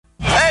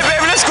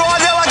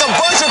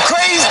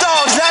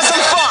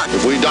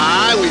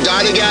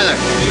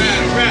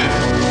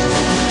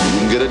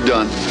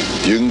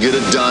You can get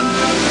it done.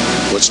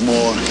 What's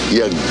more,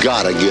 you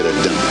gotta get it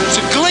done. There's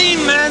a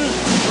gleam, man.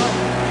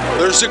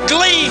 There's a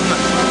gleam.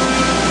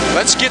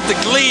 Let's get the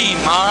gleam,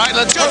 all right?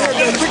 Let's go.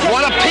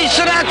 Want a piece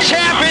of that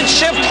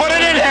championship? Put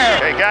it in here.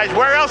 Hey, guys,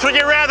 where else would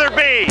you rather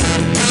be?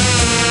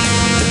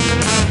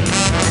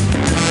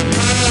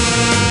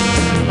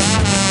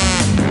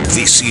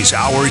 This is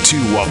Hour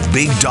 2 of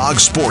Big Dog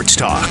Sports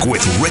Talk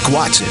with Rick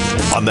Watson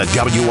on the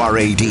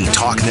WRAD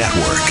Talk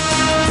Network.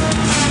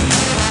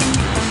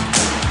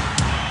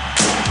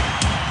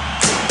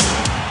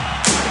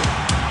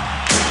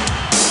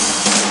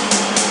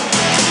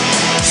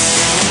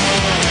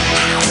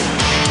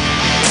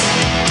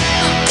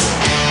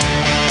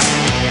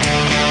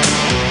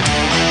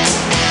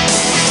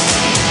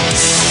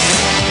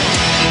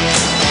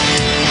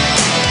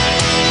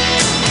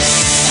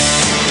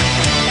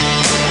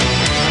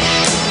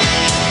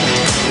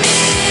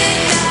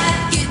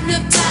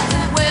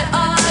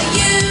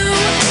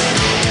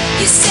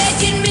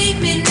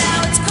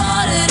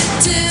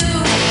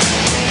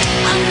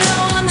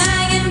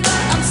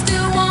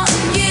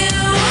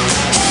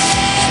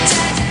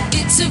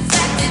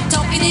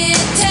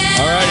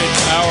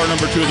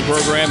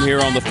 Program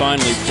here on the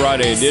Finally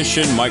Friday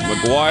edition. Mike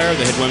McGuire,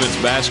 the head women's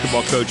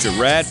basketball coach at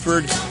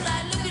Radford.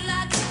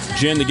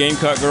 Jen, the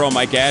Gamecock girl,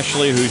 Mike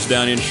Ashley, who's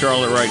down in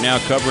Charlotte right now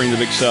covering the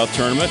Big South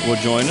Tournament, will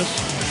join us.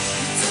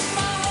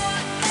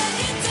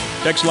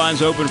 Text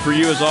line's open for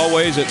you as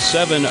always at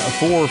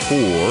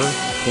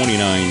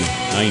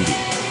 744-2990.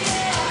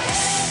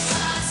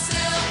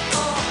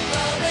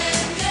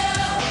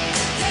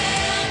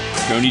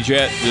 Joni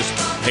Jet just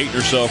hating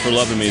herself for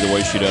loving me the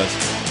way she does.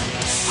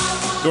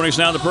 Joining us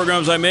now in the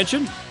program, as I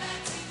mentioned,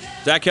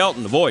 Zach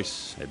Helton, the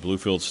voice at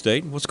Bluefield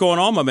State. What's going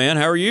on, my man?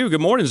 How are you? Good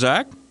morning,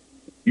 Zach.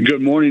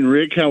 Good morning,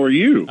 Rick. How are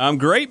you? I'm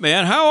great,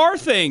 man. How are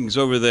things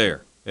over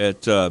there?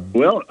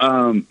 Well,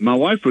 my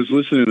wife was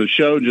listening to the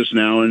show just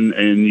now,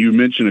 and you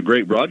mentioned a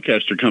great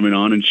broadcaster coming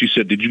on, and she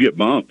said, "Did you get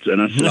bumped?"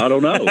 And I said, "I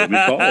don't know. Let me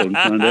call and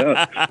find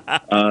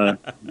out."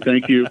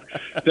 Thank you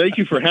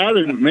for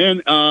having me,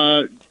 man.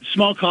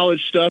 Small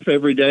college stuff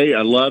every day.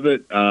 I love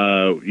it.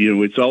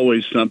 It's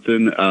always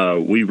something.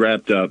 We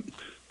wrapped up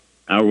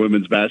our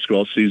women's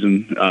basketball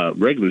season,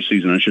 regular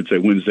season, I should say,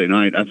 Wednesday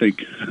night. I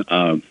think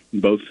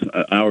both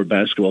our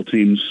basketball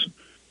teams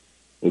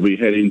will be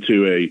heading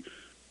to a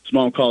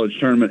small college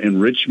tournament in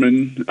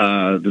Richmond,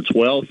 the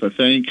 12th, I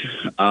think.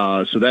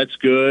 So that's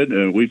good.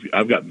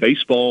 I've got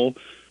baseball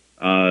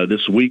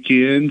this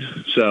weekend,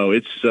 so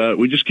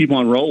we just keep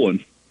on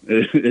rolling.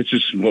 It's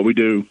just what we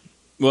do.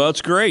 Well,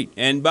 that's great.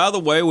 And by the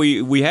way,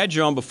 we had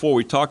you on before.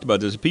 We talked about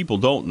this. People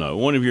don't know.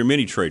 One of your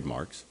many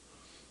trademarks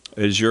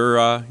is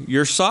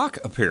your sock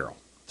apparel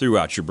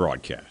throughout your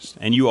broadcast,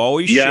 and you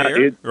always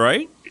share,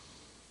 right?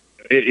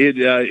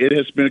 It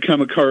has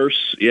become a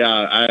curse.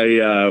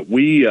 Yeah,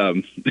 we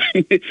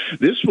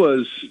this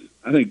was,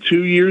 I think,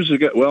 2 years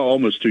ago. Well,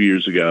 almost 2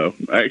 years ago.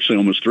 Actually,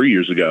 almost 3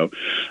 years ago.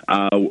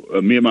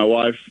 Me and my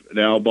wife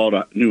now bought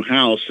a new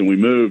house, and we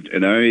moved.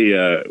 And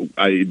I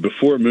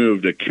before I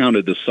moved, I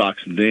counted the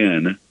socks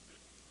then,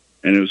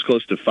 and it was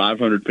close to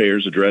 500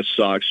 pairs of dress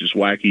socks, just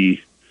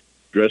wacky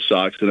dress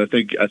socks. And I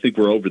think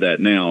we're over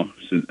that now.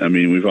 I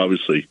mean, we've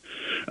obviously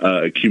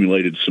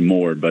accumulated some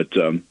more, but.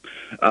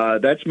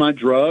 That's my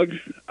drug.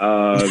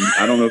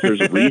 I don't know if there's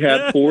a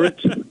rehab for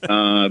it,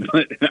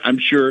 but I'm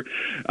sure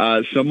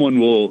someone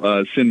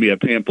will send me a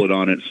pamphlet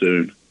on it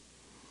soon.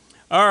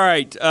 All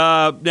right.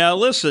 Now,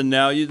 listen.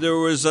 Now, there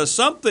was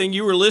something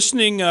you were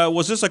listening.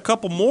 Was this a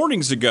couple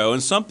mornings ago?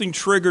 And something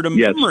triggered a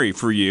memory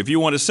for you. If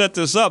you want to set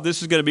this up,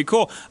 this is going to be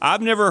cool.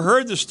 I've never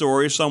heard the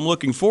story, so I'm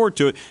looking forward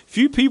to it.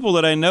 Few people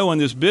that I know in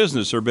this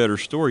business are better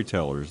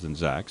storytellers than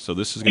Zach, so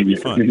this is going to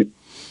be fun.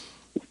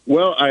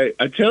 Well, I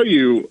tell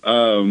you,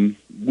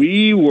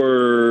 we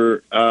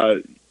were.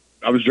 I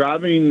was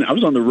driving. I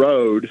was on the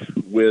road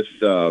with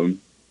our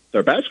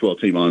basketball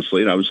team,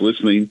 honestly, and I was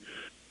listening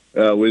in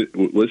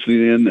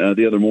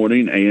the other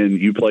morning, and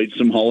you played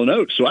some Hall &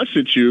 Oates. So I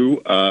sent you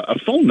a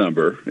phone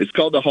number. It's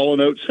called the Hall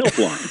 & Oates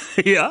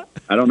helpline. Yeah.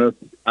 I don't know.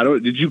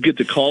 Did you get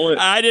to call it?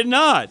 I did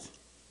not.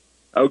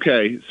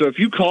 Okay, so if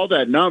you call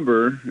that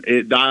number,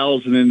 it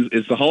dials, and then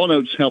it's the Hall &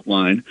 Oates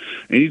helpline.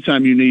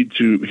 Anytime you need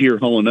to hear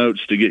Hall &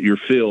 Oates to get your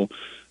fill,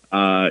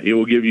 it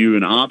will give you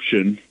an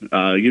option.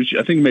 It gives you,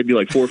 I think, maybe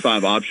like 4 or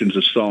 5 options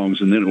of songs,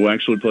 and then it will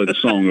actually play the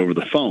song over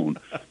the phone.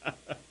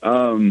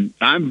 I'm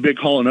a big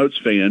Hall & Oates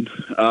fan.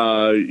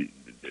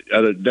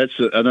 That's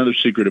another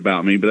secret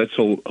about me, but that's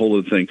a whole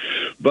other thing.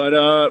 But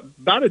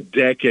about a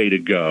decade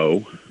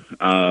ago,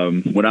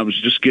 when I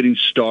was just getting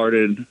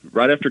started,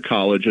 right after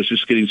college, I was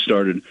just getting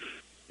started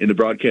in the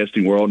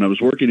broadcasting world, and I was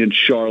working in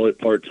Charlotte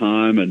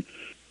part-time and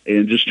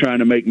just trying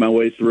to make my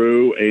way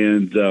through.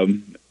 And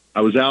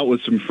I was out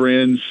with some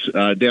friends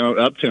down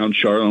uptown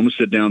Charlotte. I almost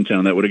said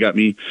downtown. That would have got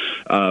me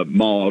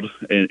mauled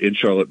in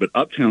Charlotte. But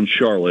uptown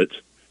Charlotte,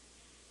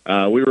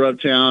 we were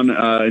uptown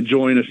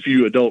enjoying a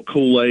few adult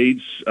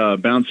Kool-Aids,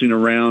 bouncing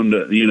around,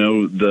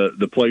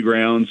 the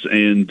playgrounds.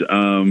 And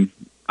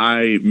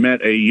I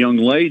met a young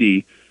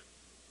lady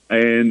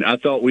And I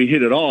thought we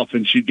hit it off,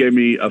 and she gave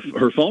me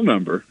her phone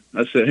number.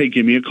 I said, "Hey,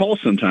 give me a call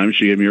sometime."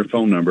 She gave me her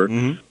phone number.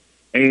 Mm-hmm.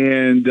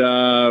 And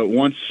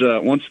once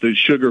the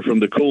sugar from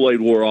the Kool-Aid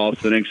wore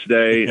off the next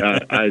day,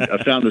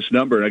 I found this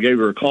number, and I gave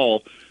her a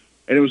call.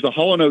 And it was the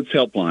Hall & Oates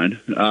helpline,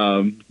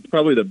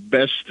 probably the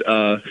best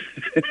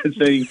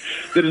thing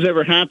that has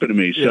ever happened to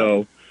me. Yeah.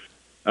 So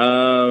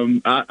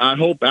I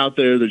hope out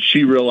there that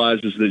she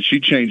realizes that she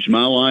changed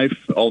my life,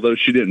 although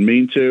she didn't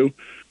mean to.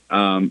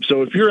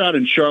 So if you're out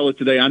in Charlotte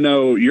today, I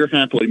know you're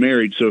happily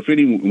married. So if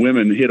any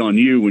women hit on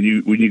you when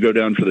you go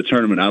down for the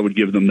tournament, I would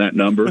give them that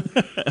number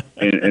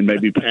and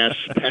maybe pass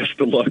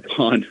the luck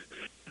on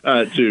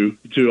to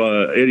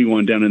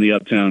anyone down in the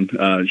uptown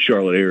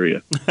Charlotte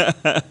area.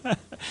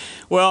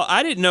 Well,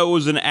 I didn't know it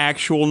was an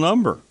actual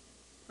number.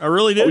 I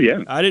really didn't. Oh,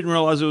 yeah. I didn't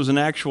realize it was an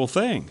actual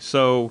thing.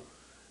 So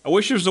I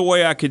wish there was a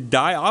way I could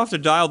dial. I'll have to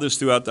dial this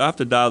throughout. I have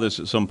to dial this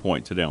at some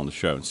point today on the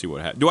show and see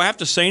what happens. Do I have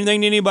to say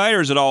anything to anybody,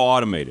 or is it all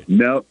automated?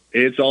 No,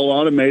 it's all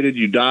automated.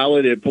 You dial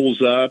it, it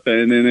pulls up,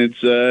 and then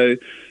it's a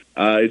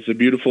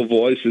beautiful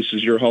voice. This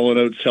is your Hall &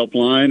 Oates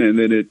helpline, and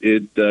then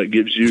it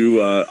gives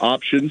you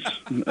options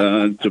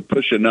to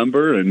push a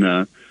number,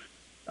 and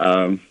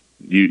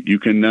you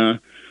can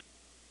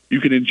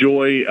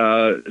enjoy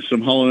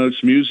some Hall &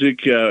 Oates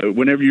music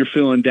whenever you're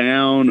feeling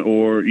down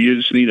or you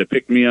just need a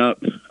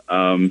pick-me-up.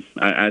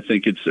 I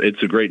think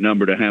it's a great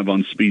number to have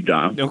on speed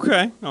dial.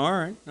 Okay. All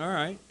right.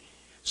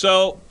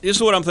 So this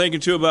is what I'm thinking,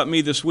 too, about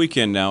me this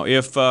weekend now.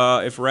 If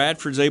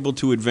Radford's able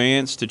to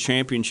advance to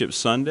Championship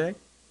Sunday,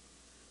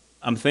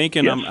 I'm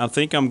thinking yes. I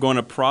think I'm going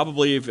to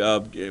probably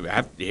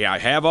I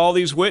have all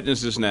these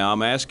witnesses now.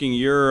 I'm asking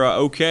your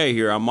okay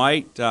here. I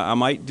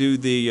might do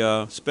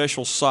the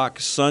special sock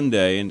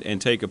Sunday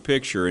and take a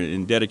picture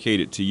and dedicate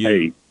it to you.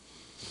 Hey,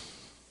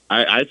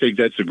 I think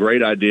that's a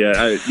great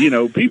idea.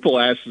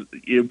 People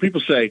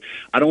people say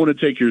I don't want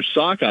to take your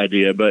sock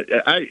idea, but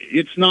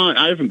it's not.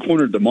 I haven't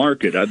cornered the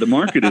market. The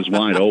market is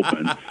wide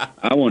open.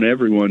 I want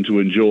everyone to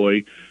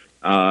enjoy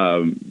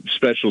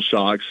special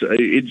socks.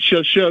 It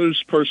just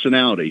shows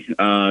personality.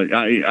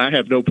 I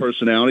have no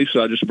personality,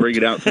 so I just bring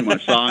it out through my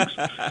socks.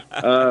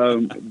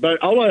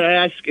 But all I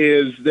ask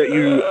is that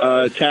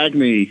you tag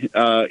me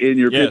in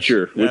your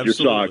picture with your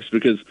socks,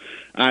 because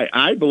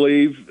I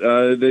believe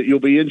that you'll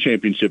be in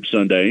Championship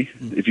Sunday.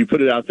 If you put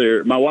it out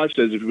there, my wife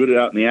says if you put it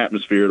out in the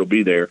atmosphere, it'll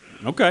be there.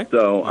 Okay.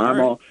 So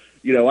I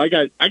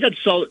got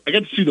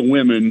to see the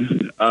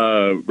women,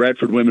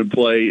 Radford women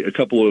play a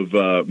couple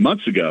of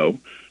months ago.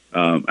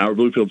 Our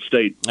Bluefield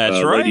State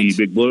Lady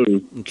Big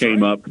Blue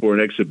came up for an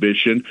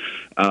exhibition.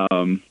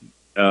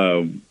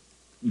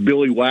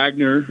 Billy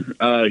Wagner,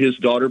 his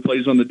daughter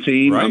plays on the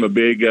team. Right. I'm a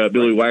big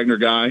Billy Wagner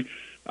guy.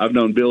 I've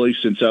known Billy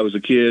since I was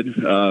a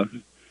kid.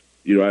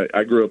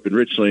 I grew up in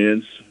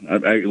Richlands.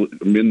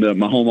 I'm in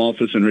my home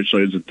office in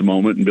Richlands at the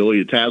moment, and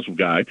Billy, a Tazewell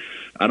guy.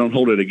 I don't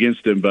hold it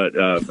against him, but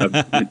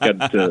I've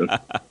got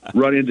to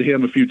run into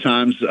him a few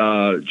times.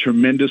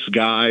 Tremendous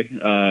guy.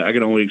 I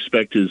can only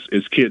expect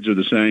his kids are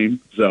the same.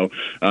 So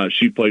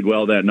she played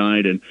well that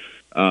night, and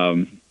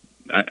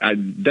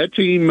that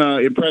team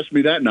impressed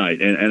me that night.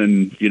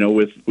 And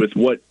with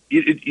what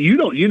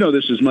you know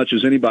this as much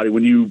as anybody.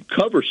 When you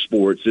cover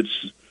sports,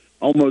 it's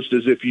almost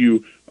as if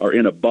you are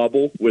in a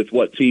bubble with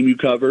what team you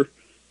cover.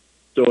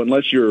 So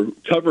unless you're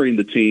covering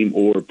the team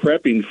or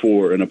prepping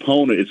for an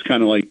opponent, it's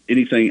kind of like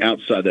anything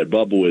outside that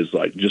bubble is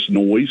like just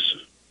noise.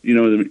 You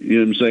know what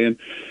I'm saying?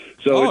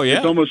 So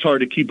it's almost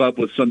hard to keep up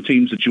with some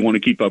teams that you want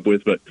to keep up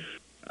with. But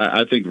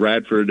I think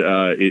Radford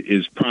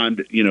is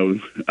primed.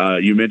 You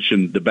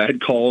mentioned the bad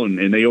call,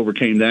 and they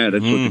overcame that.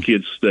 That's what the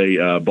kids say,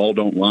 ball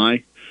don't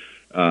lie.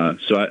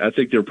 So I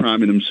think they're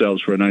priming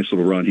themselves for a nice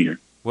little run here.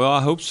 Well,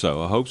 I hope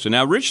so.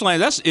 Now, Richland,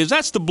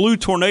 that's the Blue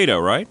Tornado,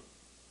 right?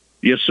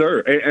 Yes, sir.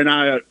 And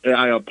I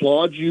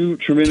applaud you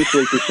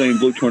tremendously for saying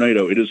Blue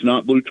Tornado. It is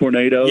not Blue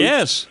Tornado.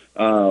 Yes.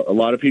 A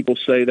lot of people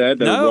say that.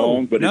 They're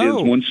wrong, but it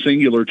is one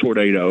singular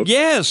tornado.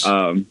 Yes.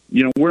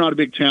 We're not a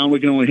big town.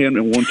 We can only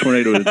handle one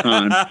tornado at a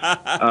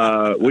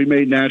time. We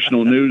made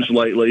national news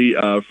lately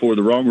for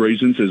the wrong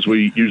reasons, as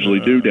we usually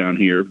do down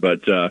here.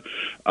 But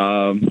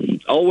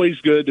always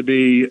good to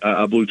be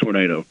a Blue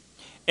Tornado.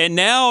 And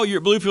now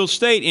you're at Bluefield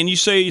State, and you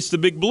say it's the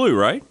Big Blue,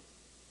 right?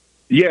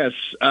 Yes.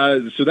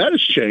 So that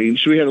has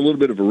changed. We had a little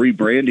bit of a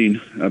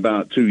rebranding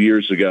about 2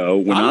 years ago.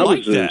 When I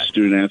was a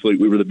student athlete,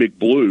 we were the Big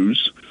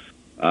Blues,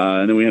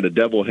 and then we had a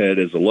devil head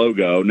as a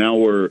logo. Now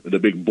we're the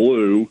Big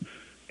Blue,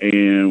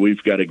 and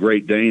we've got a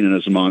Great Dane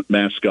as a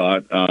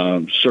mascot,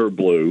 Sir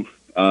Blue,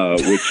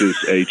 which is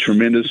a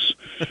tremendous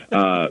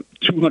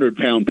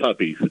 200-pound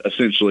puppy,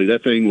 essentially.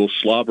 That thing will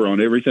slobber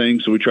on everything,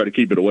 so we try to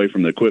keep it away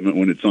from the equipment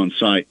when it's on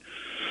site.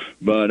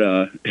 But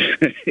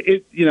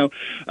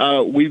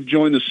we've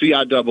joined the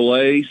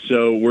CIAA,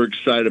 so we're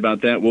excited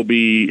about that. We'll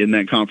be in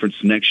that conference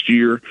next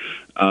year.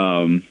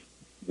 We've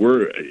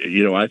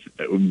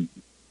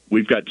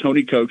got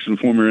Tony Coaxon,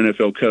 former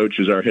NFL coach,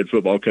 as our head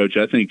football coach.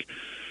 I think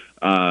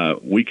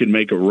we can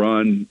make a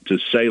run to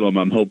Salem.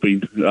 I'm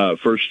hoping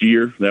first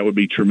year. That would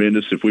be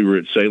tremendous if we were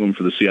at Salem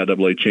for the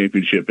CIAA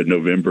championship in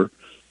November.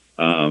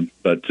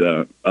 But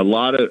a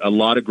lot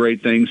of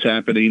great things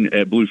happening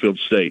at Bluefield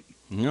State.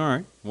 All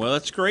right. Well,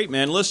 that's great,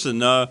 man.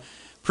 Listen,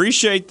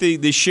 appreciate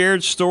the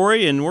shared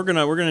story, and we're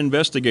gonna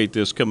investigate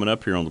this coming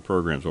up here on the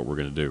program. Is what we're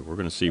gonna do. We're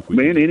gonna see if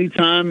we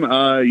anytime.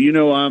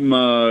 I'm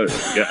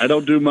I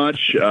don't do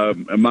much.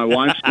 My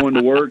wife's going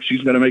to work.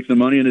 She's going to make the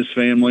money in his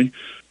family.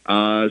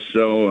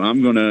 So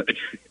I'm gonna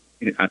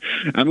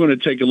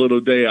take a little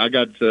day. I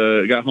got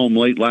home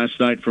late last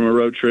night from a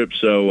road trip,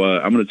 so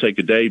I'm going to take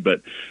a day.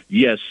 But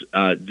yes,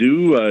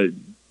 do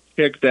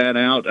check that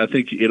out. I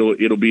think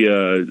it'll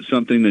be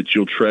something that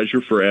you'll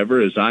treasure forever,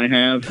 as I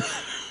have.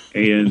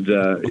 And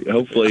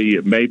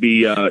hopefully,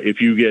 maybe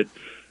if you get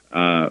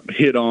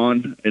hit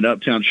on in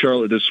Uptown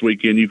Charlotte this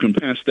weekend, you can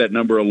pass that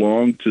number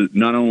along to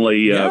not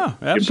only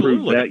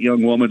improve that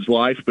young woman's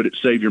life, but it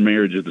save your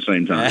marriage at the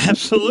same time.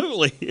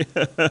 Absolutely.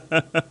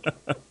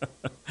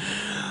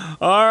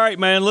 All right,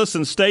 man.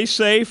 Listen, stay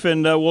safe,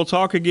 and we'll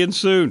talk again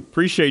soon.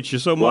 Appreciate you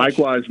so much.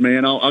 Likewise,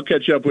 man. I'll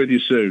catch up with you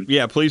soon.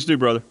 Yeah, please do,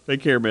 brother.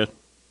 Take care, man.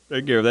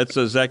 Take care. That's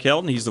Zach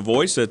Helton. He's the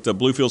voice at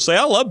Bluefield State.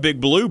 I love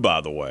Big Blue,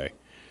 by the way.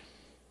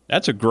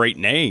 That's a great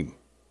name.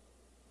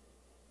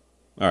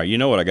 All right, you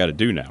know what I got to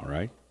do now,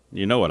 right?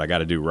 You know what I got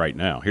to do right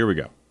now. Here we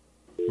go.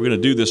 We're going to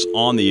do this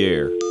on the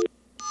air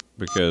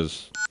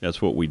because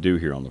that's what we do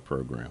here on the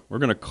program. We're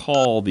going to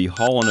call the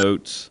Hall &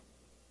 Oates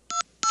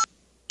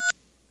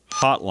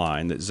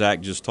hotline that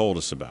Zach just told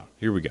us about.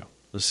 Here we go.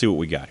 Let's see what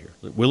we got here.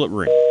 Will it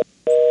ring?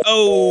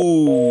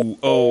 Oh.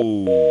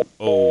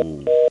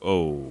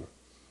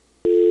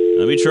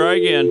 Let me try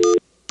again.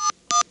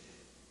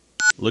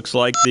 Looks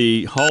like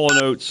the Hall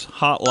 & Oates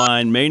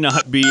hotline may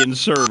not be in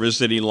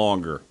service any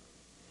longer.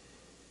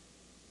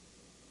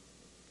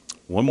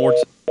 One more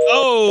time.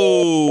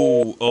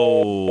 Oh.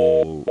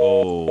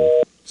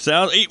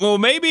 Well,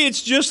 maybe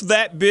it's just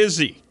that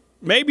busy.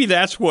 Maybe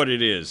that's what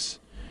it is.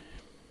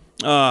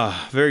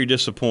 Very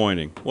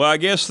disappointing. Well, I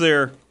guess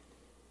they're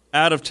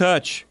out of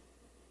touch.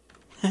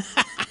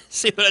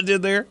 See what I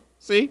did there?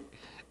 See?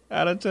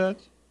 Out of touch.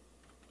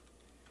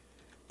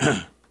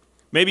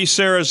 Maybe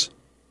Sarah's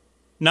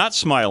not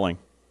smiling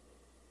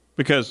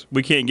because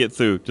we can't get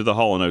through to the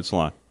Hall & Oates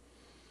line.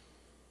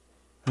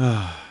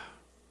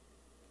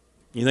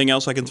 Anything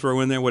else I can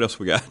throw in there? What else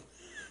we got?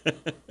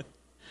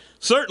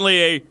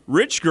 Certainly a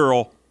rich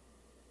girl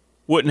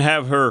wouldn't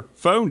have her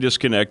phone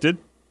disconnected.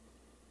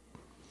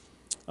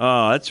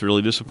 That's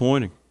really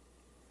disappointing.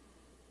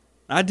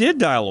 I did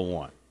dial a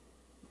 1.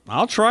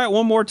 I'll try it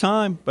one more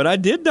time, but I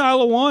did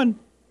dial a 1.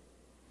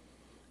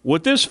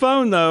 With this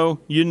phone, though,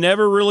 you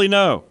never really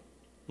know.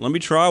 Let me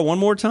try one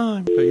more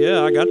time. But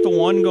yeah, I got the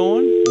 1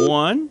 going.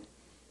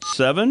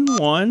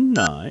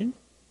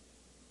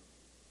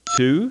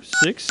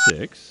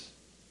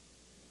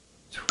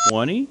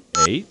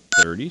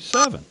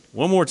 1-719-266-2837.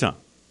 One more time.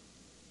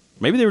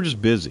 Maybe they were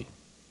just busy.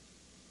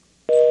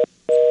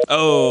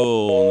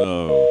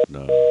 Oh,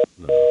 no.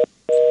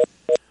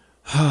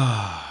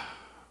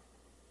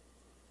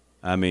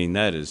 I mean,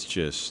 that is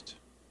just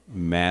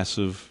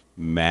massive,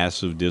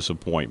 massive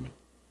disappointment.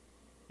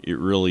 It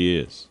really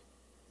is.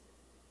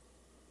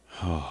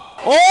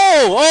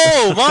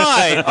 Oh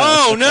my!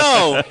 Oh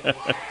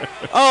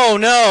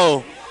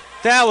no!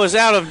 That was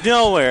out of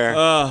nowhere.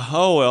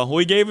 Oh well,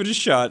 we gave it a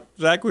shot.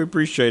 Zach, we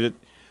appreciate it.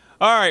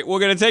 All right, we're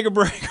going to take a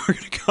break. We're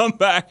going to come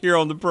back here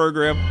on the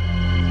program.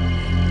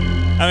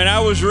 I mean,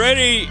 I was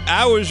ready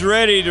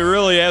to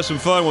really have some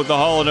fun with the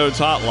Hall & Oates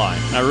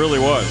hotline. I really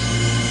was.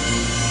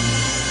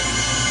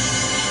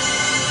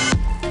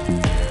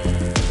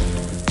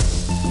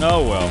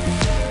 Oh well.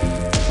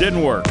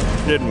 Didn't work.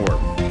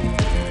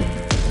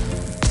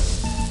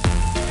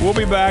 We'll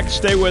be back.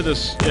 Stay with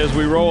us as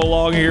we roll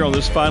along here on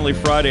this Finally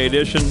Friday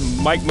edition.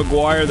 Mike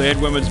McGuire, the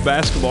head women's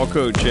basketball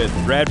coach at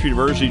Radford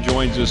University,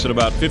 joins us in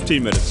about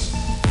 15 minutes.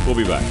 We'll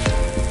be back.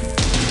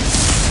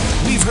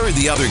 We've heard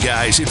the other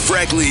guys, and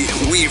frankly,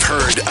 we've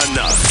heard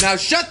enough. Now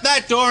shut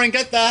that door and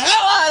get the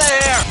hell out of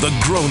here! The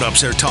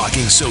grown-ups are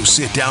talking, so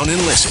sit down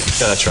and listen.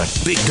 Yeah, that's right.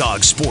 Big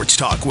Dog Sports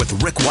Talk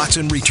with Rick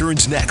Watson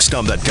returns next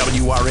on the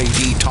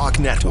WRAD Talk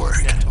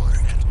Network.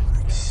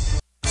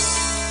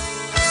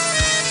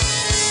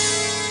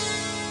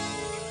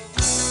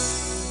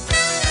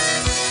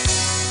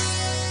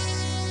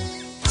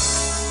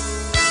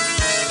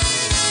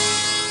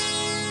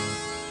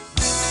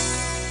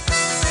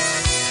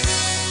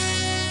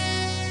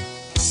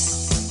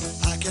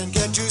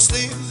 To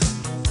sleep,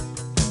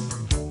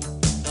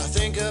 I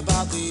think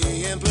about the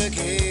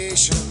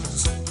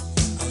implications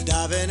of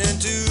diving in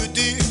too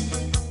deep,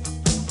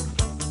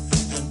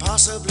 and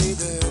possibly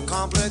the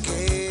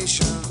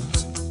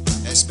complications,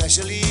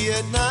 especially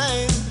at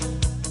night.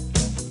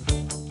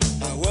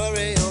 I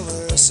worry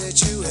over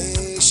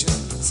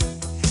situations.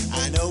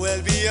 I know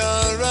we'll be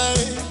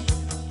alright.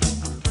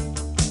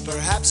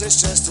 Perhaps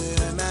it's just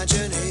an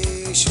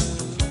imagination.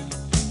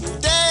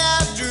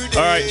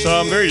 All right, so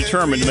I'm very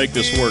determined to make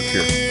this work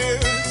here.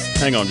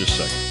 Hang on just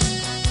a second.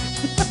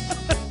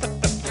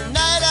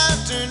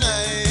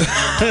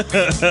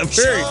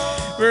 Very,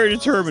 very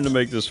determined to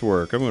make this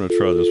work. I'm going to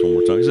try this one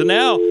more time. So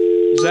now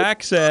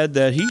Zach said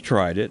that he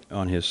tried it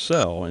on his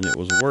cell and it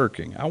was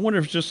working. I wonder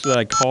if it's just that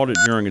I called it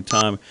during a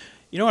time.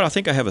 You know what? I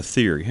think I have a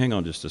theory. Hang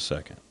on just a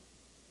second.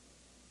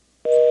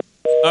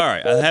 All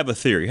right, I have a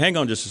theory. Hang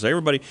on just a second.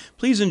 Everybody,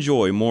 please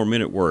enjoy more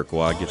Minute Work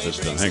while I get this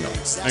done. Hang on.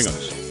 Hang on.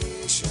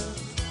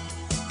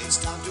 It's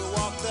time to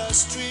walk the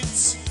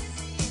streets.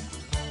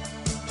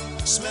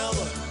 Smell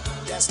the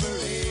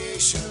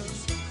desperation.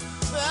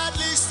 At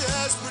least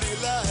there's pretty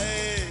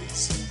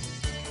lights.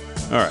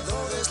 All right,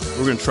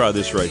 we're going to try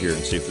this right here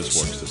and see if this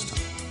works this time.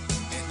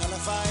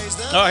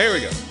 Oh, here we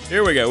go.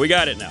 Here we go. We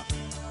got it now.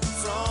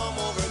 From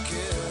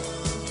overkill.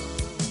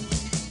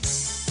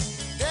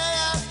 Day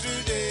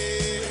after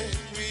day,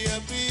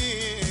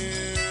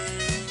 reappear.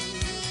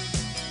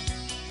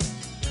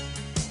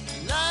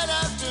 Night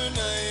after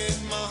night,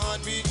 my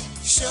heartbeat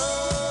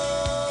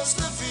shows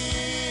the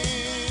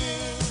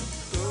fear.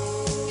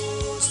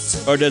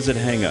 Ghosts Or does it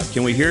hang up?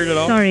 Can we hear it at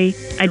all? Sorry,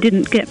 I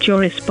didn't get your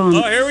response.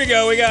 Oh, here we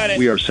go. We got it.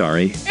 We are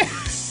sorry.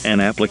 An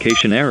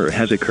application error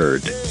has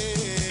occurred.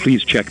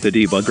 Please check the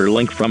debugger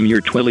link from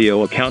your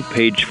Twilio account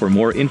page for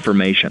more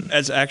information.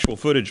 That's actual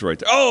footage right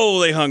there. Oh,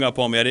 they hung up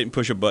on me. I didn't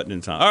push a button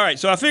in time. All right,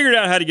 so I figured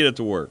out how to get it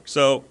to work.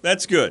 So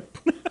that's good.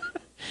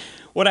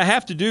 What I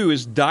have to do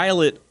is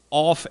dial it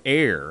off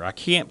air. I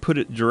can't put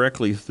it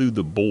directly through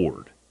the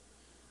board.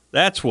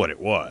 That's what it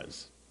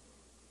was.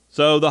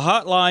 So the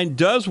hotline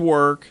does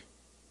work,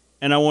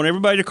 and I want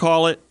everybody to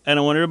call it, and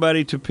I want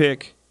everybody to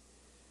pick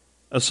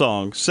a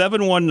song.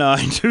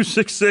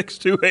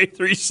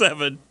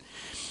 719-266-2837.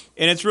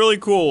 And it's really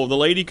cool. The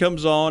lady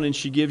comes on and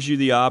she gives you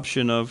the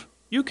option of,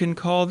 you can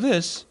call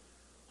this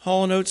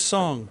Hall & Oates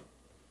song.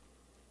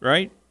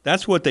 Right?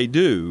 That's what they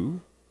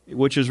do,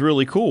 which is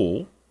really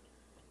cool.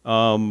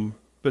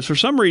 But for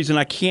some reason,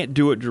 I can't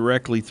do it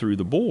directly through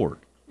the board.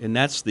 And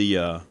that's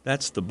the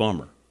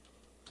bummer.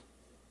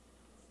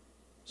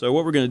 So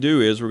what we're going to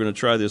do is we're going to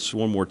try this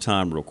one more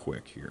time real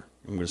quick here.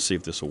 I'm going to see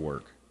if this will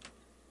work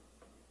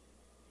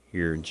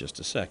here in just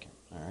a second.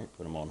 All right,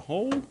 put them on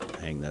hold.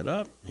 Hang that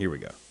up. Here we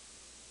go.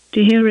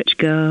 To hear it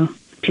go,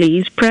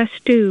 please press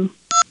 2.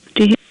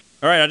 To hear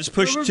All right, I just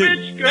pushed 2.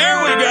 There we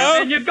go.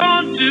 And you're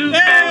going to,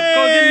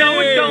 cause you know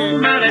it don't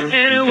matter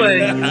anyway.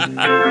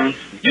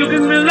 You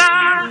can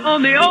rely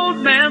on the old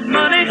man's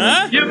money.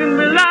 Huh? You can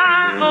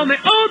rely on the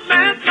old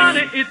man's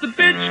money. It's a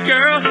bitch,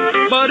 girl,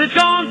 but it's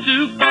gone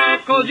too far,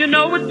 cause you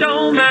know it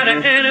don't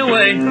matter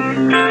anyway.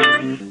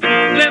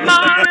 Let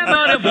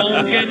money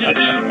won't get you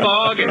too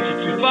far, get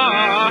you too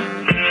far.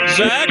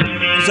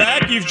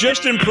 Zach, you've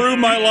just improved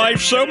my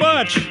life so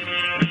much.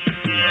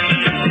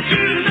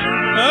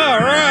 All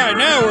right,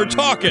 now we're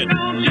talking.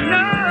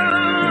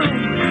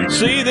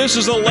 See, this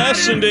is a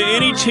lesson to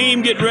any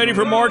team getting ready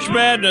for March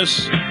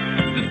Madness.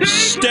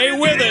 Stay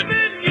with it.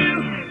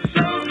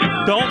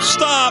 Don't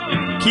stop.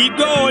 Keep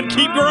going.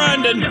 Keep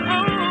grinding.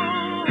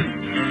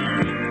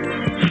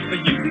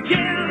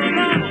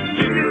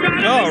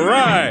 All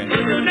right.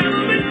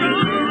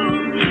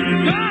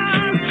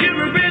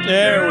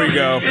 There we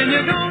go.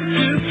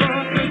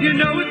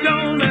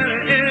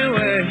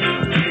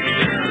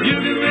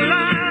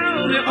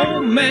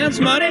 Old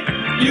man's money.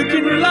 You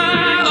can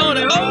rely on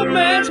the old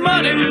man's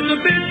money.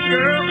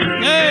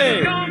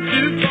 Hey.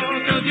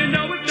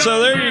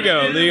 So there you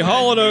go. The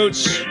Hall &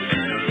 Oates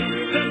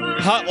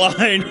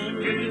hotline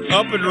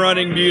up and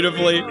running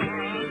beautifully.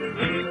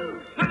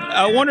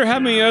 I wonder how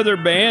many other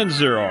bands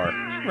there are,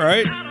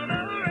 right?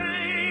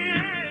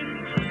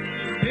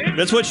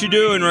 That's what you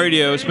do in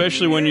radio,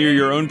 especially when you're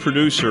your own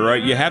producer,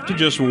 right? You have to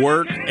just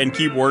work and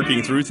keep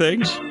working through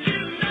things.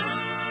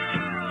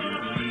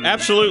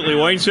 Absolutely.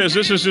 Wayne says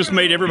this has just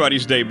made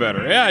everybody's day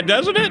better. Yeah,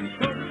 doesn't it?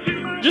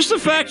 Just the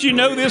fact you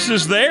know this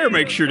is there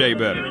makes your day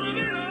better.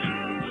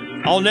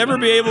 I'll never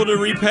be able to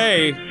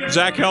repay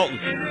Zach Helton.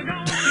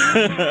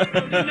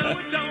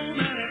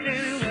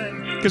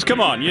 Because,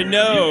 come on, you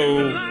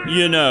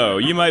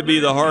might be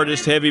the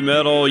hardest heavy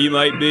metal, you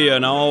might be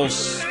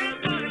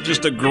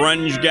just a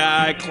grunge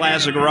guy,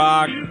 classic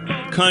rock,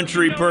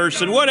 country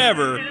person,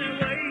 whatever.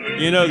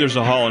 You know there's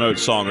a Hall &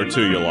 Oates song or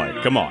two you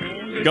like. Come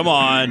on. Come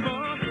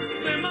on.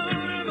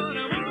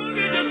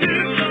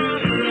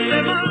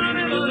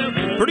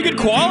 Pretty good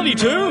quality,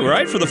 too,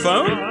 right, for the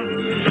phone?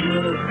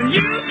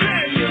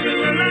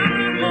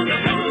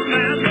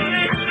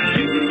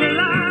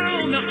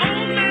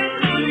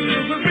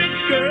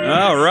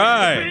 All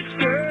right.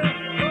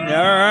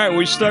 All right,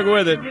 we stuck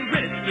with it.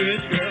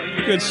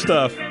 Good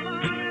stuff.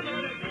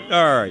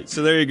 All right,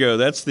 so there you go.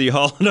 That's the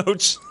Hall &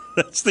 Oates.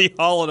 That's the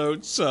Hall &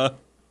 Oates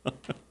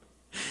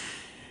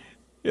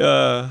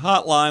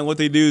hotline. What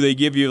they do, they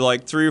give you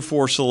like 3 or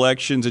 4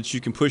 selections that you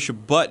can push a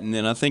button,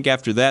 and I think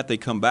after that they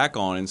come back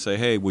on and say,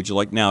 hey, would you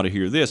like now to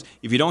hear this?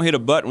 If you don't hit a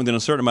button within a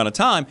certain amount of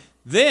time,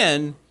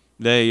 then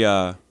they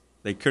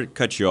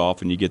cut you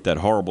off and you get that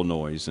horrible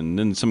noise. And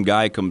then some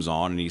guy comes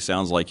on and he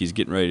sounds like he's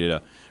getting ready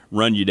to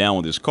run you down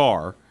with his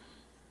car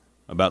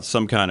about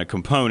some kind of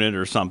component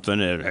or something.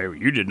 And, hey,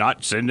 you did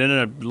not send in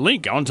a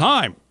link on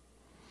time.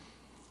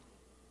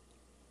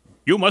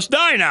 You must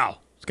die now.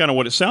 It's kind of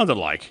what it sounded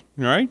like,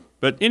 all right?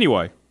 But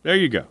anyway, there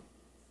you go.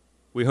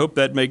 we hope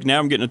that now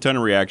I'm getting a ton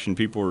of reaction.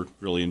 People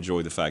really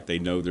enjoy the fact they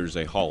know there's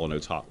a Hall &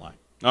 Oates hotline.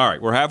 All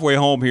right, we're halfway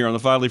home here on the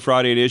Finally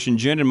Friday edition.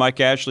 Jen and Mike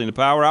Ashley in the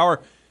Power Hour.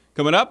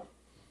 Coming up,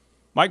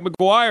 Mike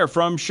McGuire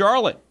from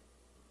Charlotte,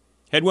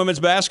 head women's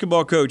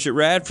basketball coach at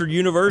Radford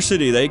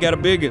University. They got a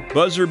big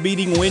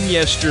buzzer-beating win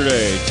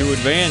yesterday to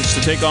advance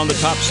to take on the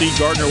top seed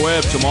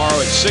Gardner-Webb tomorrow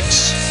at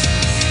 6.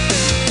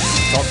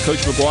 Talk to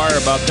Coach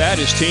McGuire about that,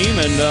 his team,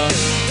 and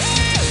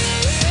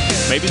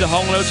maybe the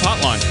Hall & Oates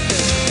hotline.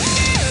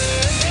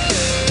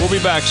 We'll be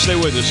back. Stay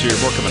with us here.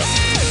 More coming up.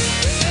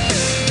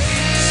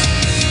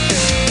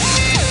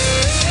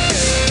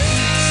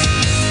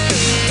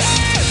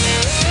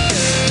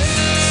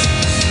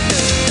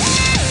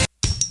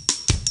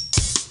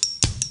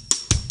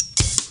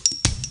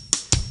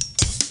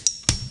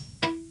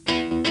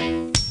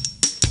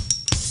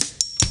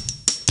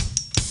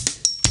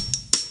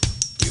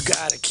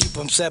 Gotta keep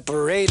them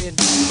separated.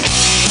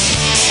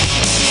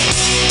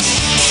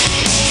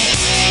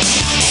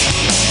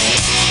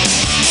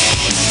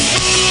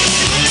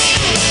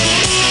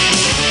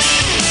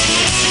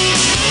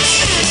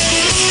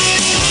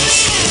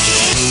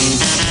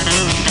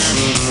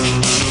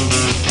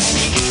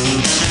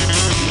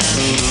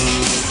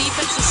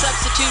 Defensive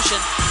substitution.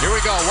 Here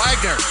we go.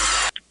 Wagner.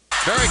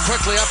 Very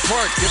quickly up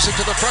court. Gives it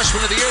to the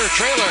freshman of the year,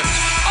 Traylor.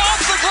 Off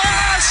the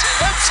glass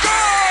and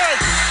scored!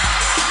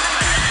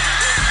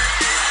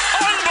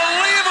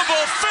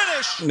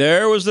 Finish.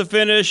 There was the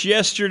finish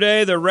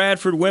yesterday. The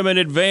Radford women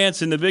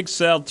advance in the Big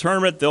South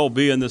tournament. They'll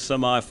be in the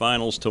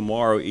semifinals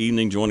tomorrow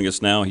evening. Joining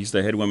us now, he's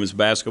the head women's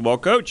basketball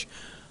coach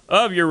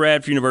of your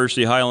Radford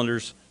University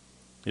Highlanders.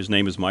 His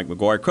name is Mike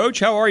McGuire. Coach,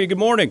 how are you? Good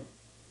morning.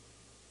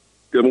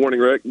 Good morning,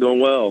 Rick. Doing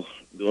well.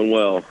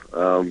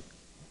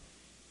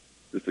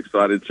 Just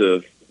excited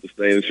to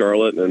stay in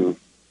Charlotte and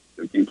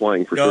keep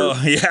playing for sure.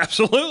 Yeah,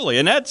 absolutely.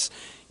 And that's,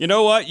 you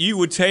know what? You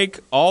would take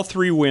all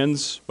 3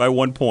 wins by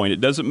 1 point.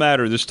 It doesn't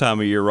matter this time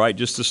of year, right?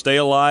 Just to stay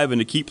alive and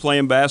to keep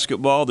playing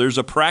basketball. There's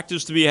a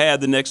practice to be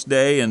had the next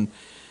day. And,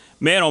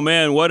 man, oh,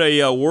 man, what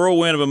a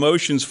whirlwind of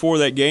emotions for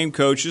that game,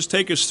 Coach. Just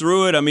take us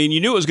through it. I mean, you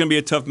knew it was going to be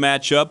a tough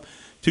matchup.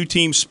 2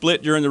 teams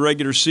split during the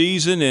regular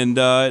season, and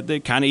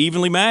they kind of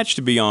evenly matched,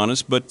 to be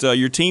honest. But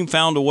your team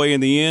found a way in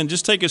the end.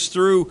 Just take us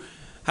through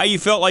how you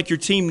felt like your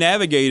team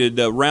navigated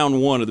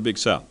round 1 of the Big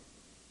South.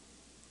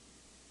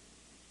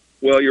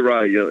 Well, you're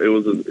right. It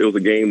was a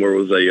game where it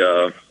was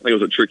I think it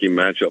was a tricky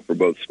matchup for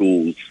both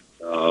schools.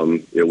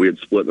 We had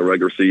split in the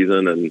regular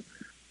season,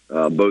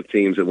 and both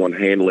teams had won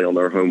handily on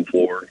their home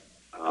floor.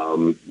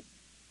 And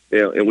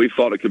we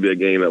thought it could be a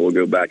game that would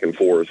go back and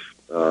forth.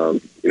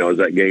 As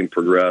that game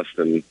progressed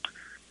and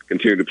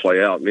continued to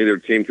play out, neither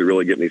team could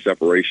really get any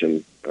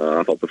separation.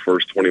 I thought the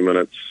first 20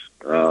 minutes,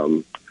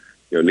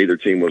 neither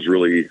team was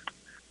really,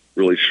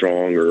 really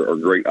strong or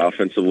great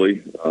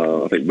offensively.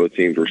 I think both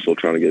teams were still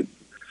trying to get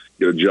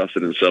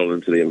adjusted and settled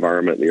into the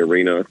environment in the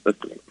arena.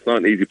 It's not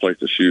an easy place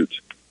to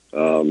shoot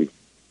down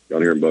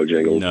here in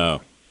Bojangles. No.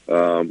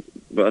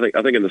 But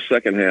I think in the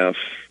second half,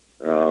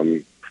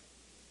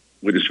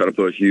 we just try to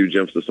put a huge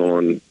emphasis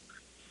on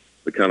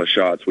the kind of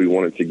shots we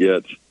wanted to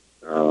get.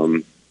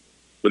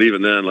 But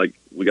even then,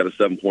 we got a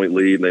 7-point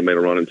lead and they made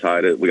a run and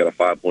tied it. We got a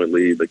 5-point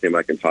lead. They came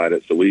back and tied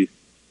it. So we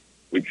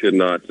could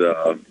not,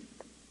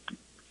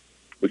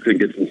 we couldn't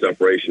get some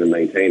separation and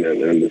maintain it.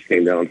 And this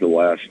came down to the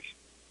last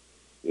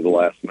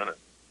minute.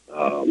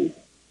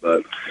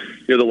 But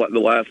the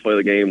last play of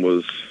the game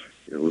was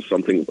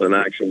an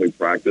action we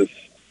practiced.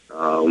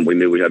 We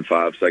knew we had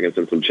 5 seconds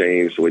and some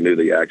change, so we knew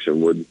the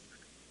action would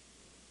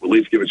at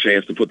least give a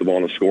chance to put the ball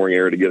in a scoring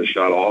area to get a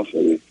shot off.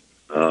 And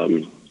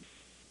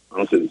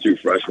honestly, the 2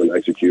 freshmen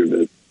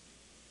executed it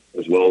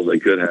as well as they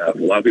could have.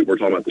 A lot of people were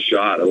talking about the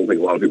shot. I don't think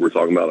a lot of people were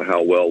talking about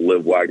how well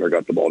Liv Wagner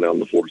got the ball down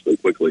the floor so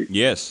quickly.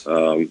 Yes.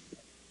 To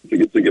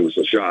give us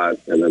a shot,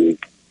 and then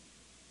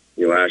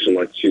Ashlyn,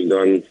 like she's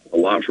done a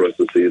lot for us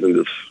this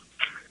season,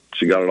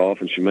 she got it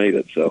off and she made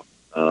it. So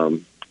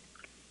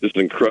just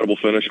an incredible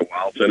finish, a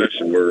wild finish,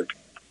 and we're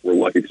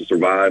lucky to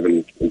survive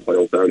and play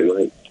on Saturday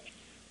night.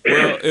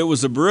 Well, it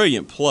was a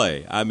brilliant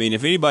play. I mean,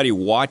 if anybody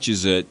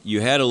watches it,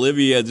 you had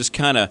Olivia just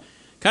kind of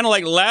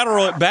like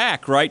lateral it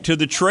back, right, to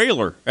the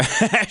trailer,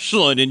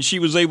 Ashlyn, and she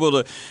was able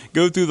to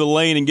go through the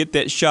lane and get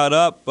that shot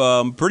up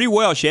pretty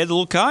well. She had a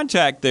little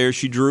contact there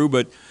she drew,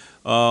 but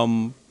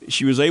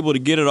she was able to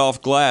get it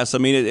off glass. I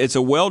mean, it's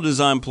a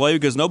well-designed play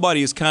because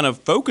nobody is kind of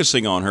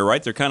focusing on her,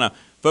 right? They're kind of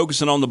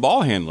focusing on the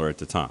ball handler at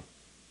the time.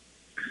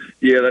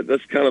 Yeah,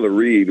 that's kind of the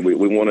read. We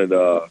wanted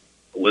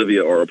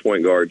Olivia, or a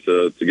point guard,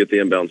 to get the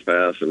inbounds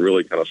pass and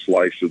really kind of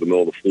slice through the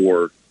middle of the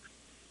floor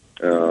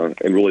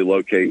and really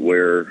locate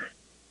where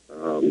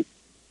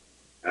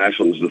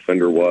Ashlyn's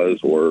defender was,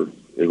 or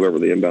whoever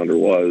the inbounder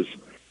was.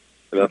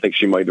 And I think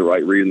she made the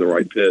right read and the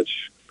right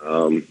pitch.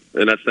 And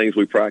that's things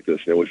we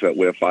practice.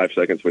 We have 5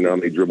 seconds. We know how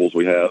many dribbles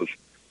we have.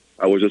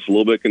 I was just a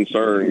little bit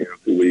concerned.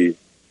 Could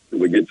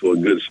we get to a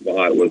good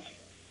spot with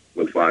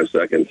 5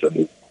 seconds?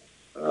 And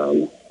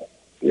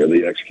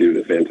they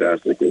executed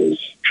fantastic. It was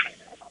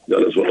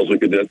done as well as we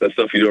could do. That's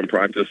stuff you do in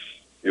practice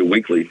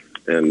weekly.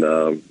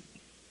 And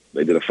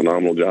they did a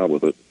phenomenal job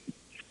with it.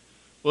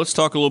 Let's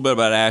talk a little bit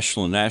about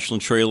Ashlyn. Ashlyn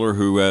Traylor,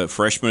 who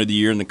freshman of the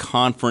year in the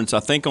conference.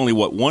 I think only,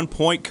 1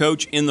 point,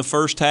 Coach, in the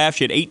first half.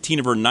 She had 18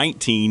 of her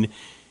 19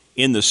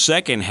 in the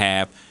second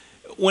half.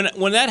 When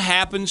that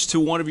happens to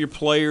one of your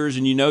players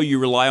and you know you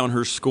rely on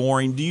her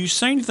scoring, do you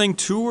say anything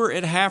to her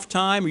at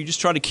halftime, or you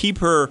just try to keep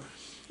her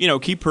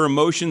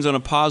emotions on a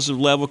positive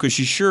level? Because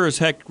she sure as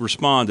heck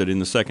responded in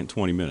the second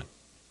 20 minutes.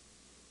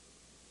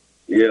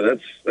 Yeah,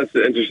 that's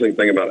the interesting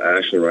thing about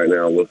Ashlyn right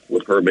now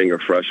with her being a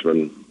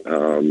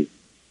freshman.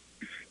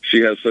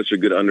 She has such a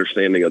good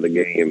understanding of the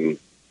game,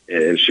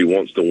 and she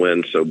wants to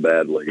win so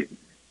badly.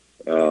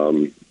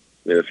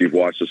 If you've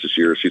watched us this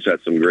year, she's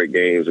had some great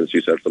games, and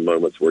she's had some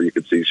moments where you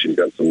could see she's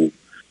got some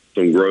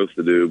growth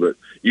to do. But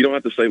you don't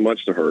have to say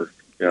much to her.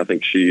 And I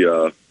think she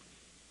was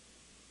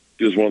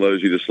one of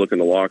those, you just look in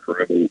the locker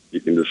room, and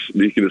you can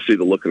just see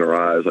the look in her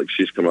eyes, like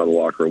she's come out of the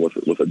locker room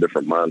with a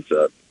different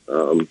mindset.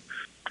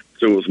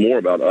 So it was more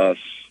about us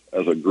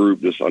as a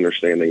group just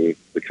understanding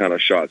the kind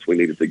of shots we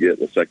needed to get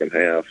in the second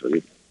half.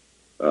 And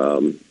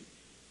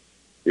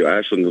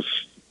Ashlyn was,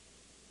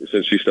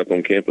 since she stepped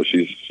on campus,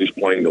 she's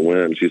playing to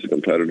win. She's a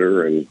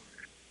competitor, and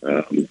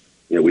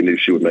we knew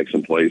she would make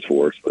some plays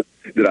for us. But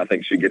did I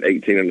think she'd get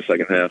 18 in the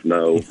second half?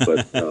 No,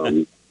 but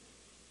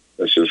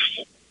that's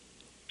just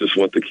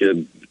what the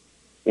kid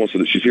wants to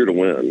do. She's here to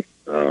win,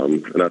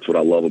 and that's what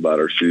I love about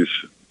her. She's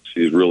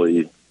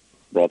really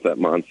brought that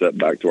mindset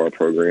back to our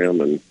program,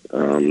 and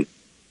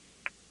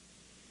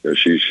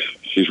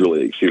she's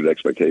really exceeded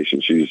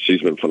expectations.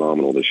 She's been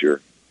phenomenal this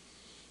year.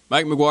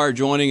 Mike McGuire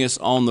joining us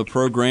on the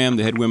program,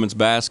 the head women's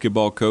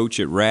basketball coach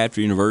at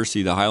Radford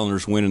University. The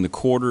Highlanders win in the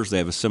quarters. They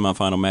have a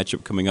semifinal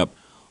matchup coming up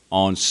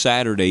on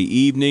Saturday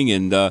evening.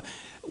 And,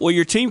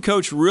 your team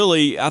coach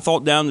really, I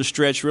thought down the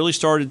stretch, really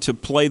started to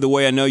play the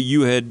way I know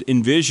you had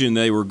envisioned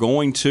they were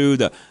going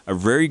to, a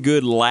very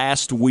good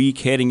last week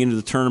heading into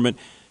the tournament.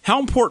 How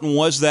important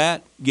was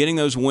that, getting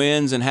those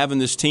wins and having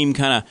this team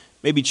kind of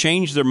maybe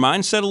change their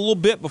mindset a little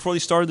bit before they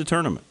started the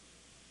tournament?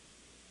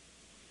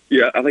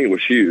 Yeah, I think it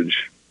was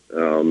huge.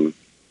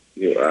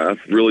 I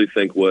really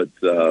think what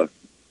it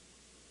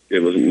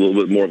was a little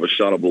bit more of a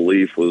shot of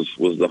belief was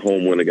the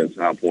home win against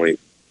High Point.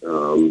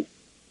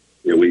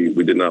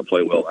 We did not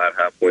play well at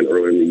High Point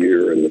earlier in the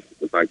year, and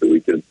the fact that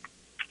we could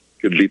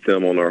beat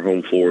them on our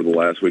home floor the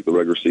last week of the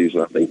regular season,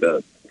 I think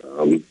that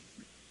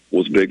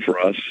was big for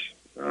us.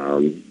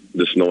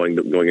 Just knowing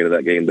that going into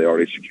that game, they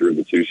already secured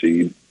the 2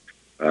 seed.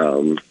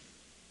 Then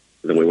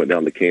we went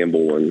down to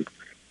Campbell and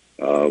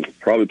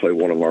probably played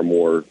one of our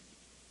more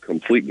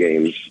complete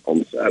games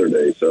on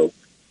Saturday. So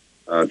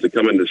to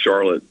come into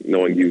Charlotte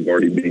knowing you've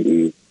already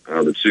beaten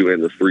the 2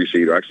 and the 3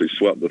 seed, or actually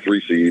swept the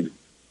 3 seed,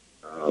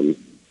 I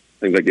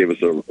think that gave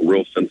us a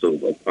real sense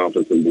of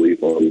confidence and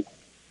belief on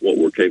what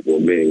we're capable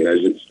of being.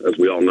 And as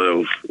we all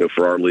know,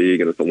 for our league,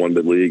 and it's a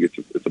one-bid league,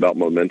 it's about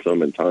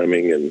momentum and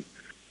timing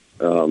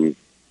and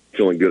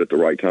feeling good at the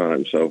right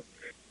time. So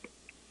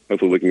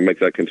hopefully we can make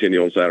that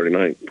continue on Saturday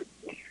night.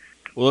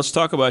 Well, let's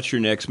talk about your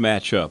next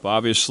matchup.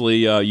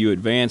 Obviously, you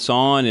advance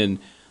on, and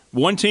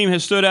one team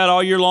has stood out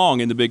all year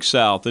long in the Big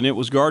South, and it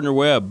was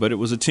Gardner-Webb. But it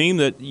was a team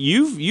that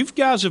you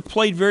guys have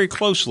played very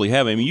closely,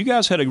 haven't you? I mean, you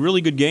guys had a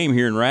really good game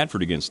here in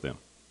Radford against them.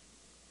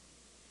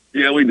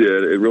 Yeah, we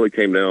did. It really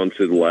came down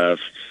to the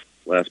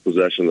last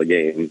possession of the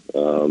game.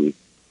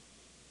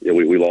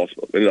 We lost.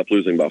 Ended up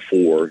losing by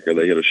 4.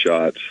 They hit a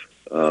shot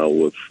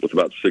with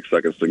about 6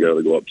 seconds to go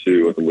to go up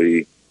 2, and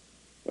we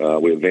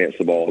advanced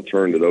the ball,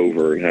 turned it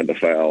over, and had to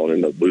foul, and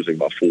ended up losing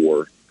by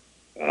 4.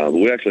 But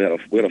we actually had a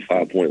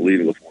 5-point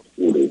lead in the fourth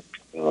quarter.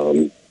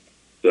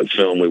 That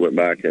film we went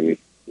back and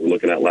we're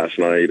looking at last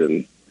night,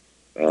 and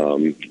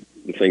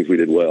the things we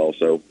did well.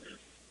 So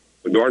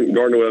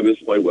Gardner-Webb has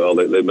played well.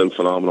 They've been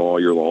phenomenal all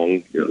year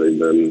long. They've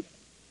been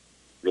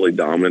really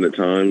dominant at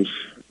times.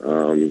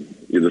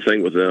 The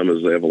thing with them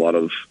is they have a lot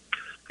of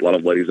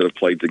ladies that have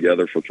played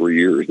together for 3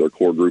 years. Their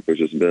core group has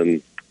just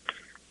been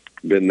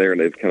there,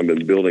 and they've kind of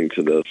been building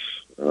to this.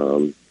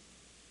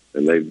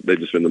 And they've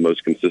just been the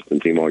most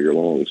consistent team all year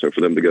long. So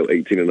for them to go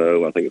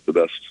 18-0, I think it's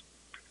the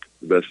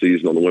best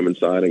season on the women's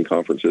side in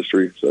conference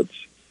history. So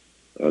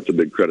it's a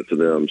big credit to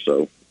them.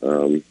 So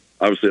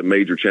obviously a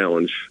major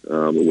challenge.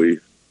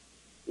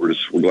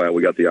 We're glad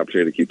we got the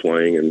opportunity to keep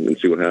playing and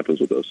see what happens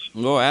with us.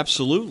 Oh,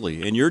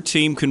 absolutely. And your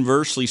team,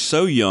 conversely,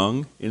 so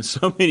young in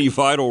so many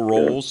vital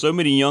roles, so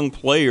many young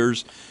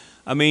players.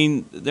 I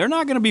mean, they're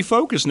not going to be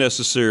focused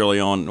necessarily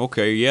on, they're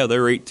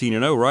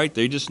 18-0, right?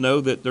 They just know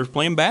that they're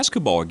playing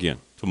basketball again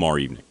tomorrow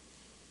evening.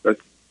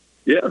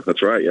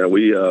 That's right. Yeah,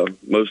 we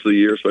most of the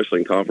year, especially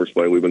in conference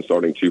play, we've been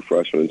starting 2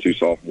 freshmen and 2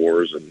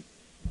 sophomores, and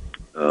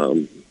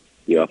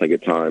I think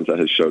at times that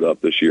has showed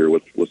up this year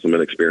with some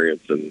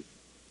inexperience and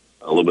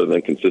a little bit of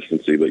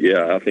inconsistency. But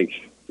I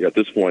think at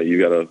this point you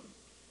got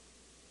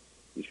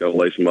to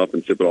lace them up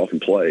and tip it off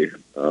and play,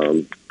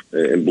 and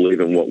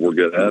believe in what we're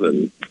good at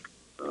and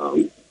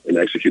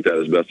execute that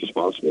as best as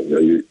possible.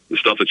 The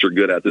stuff that you're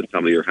good at this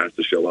time of year has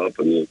to show up,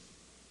 and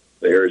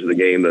the areas of the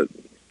game that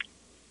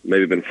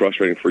maybe been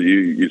frustrating for you,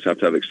 you just have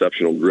to have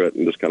exceptional grit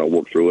and just kind of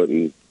work through it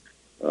and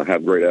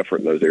have great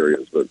effort in those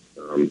areas. But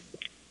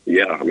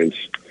yeah, I mean,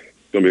 it's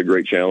going to be a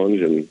great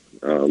challenge, and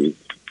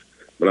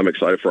but I'm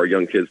excited for our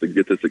young kids to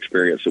get this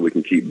experience so we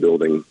can keep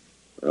building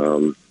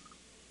and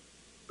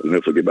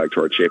hopefully get back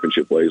to our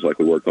championship ways like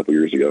we were a couple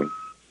years ago.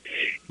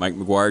 Mike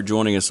McGuire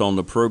joining us on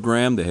the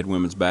program, the head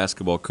women's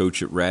basketball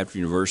coach at Radford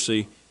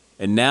University.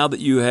 And now that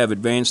you have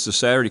advanced to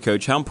Saturday,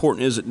 Coach, how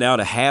important is it now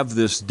to have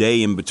this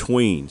day in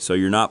between so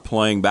you're not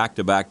playing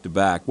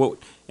back-to-back-to-back?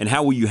 And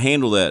how will you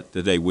handle that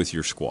today with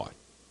your squad?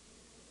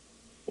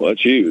 Well,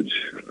 that's huge.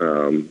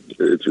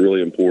 It's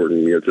really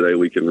important. Today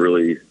we can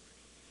really,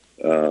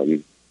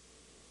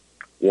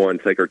 one,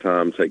 take our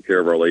time, take care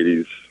of our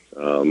ladies,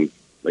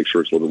 make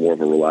sure it's a little bit more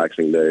of a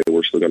relaxing day.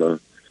 We're still going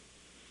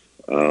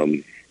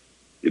to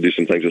do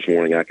some things this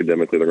morning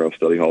academically. They're going to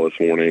study hall this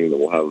morning. Then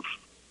we'll have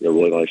a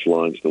really nice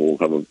lunch. Then we'll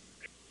have a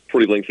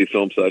pretty lengthy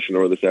film session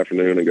over this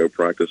afternoon and go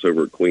practice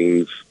over at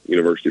Queens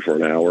University for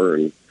an hour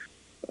and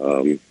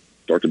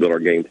start to build our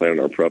game plan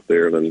and our prep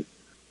there. Then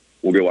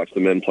we'll go watch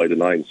the men play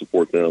tonight and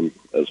support them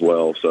as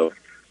well. So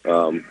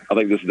I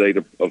think this day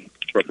of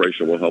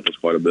preparation will help us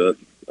quite a bit.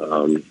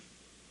 I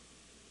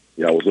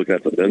was looking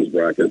at the men's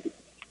bracket.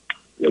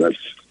 That's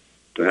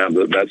to have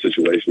that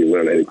situation, you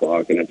win at 8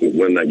 o'clock and have to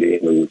win that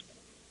game and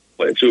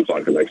play at 2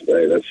 o'clock the next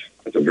day.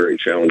 That's a very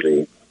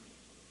challenging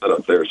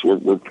setup there. So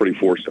we're pretty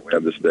fortunate we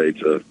have this day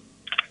to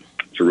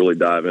really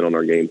dive in on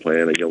our game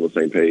plan and get on the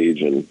same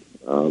page and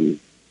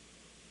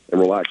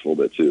relax a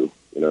little bit too.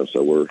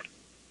 So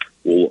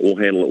we'll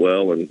handle it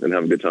well and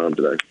have a good time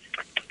today.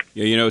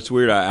 Yeah, it's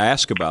weird. I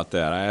asked about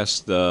that. I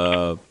asked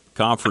the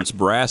conference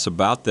brass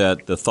about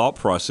that, the thought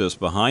process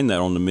behind that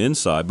on the men's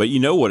side. But you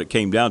know what it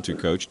came down to,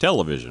 Coach?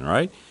 Television,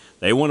 right?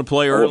 They want to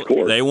play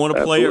early. They want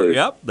to play.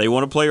 Yep. They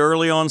want to play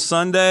early on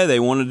Sunday. They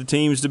wanted the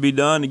teams to be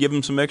done to give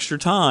them some extra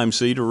time,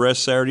 so to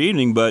rest Saturday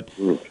evening. But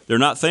they're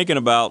not thinking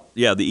about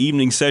the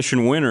evening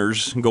session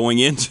winners going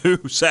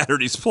into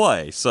Saturday's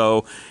play.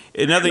 So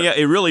it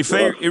really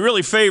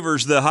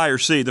favors the higher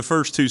seed, the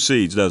first 2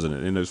 seeds, doesn't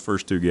it? In those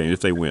first 2 games,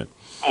 if they win.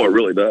 Oh, it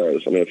really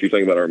does. I mean, if you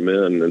think about our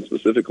men and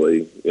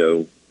specifically,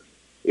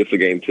 if the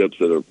game tips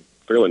at a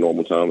fairly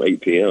normal time,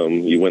 8 p.m.,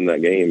 you win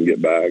that game,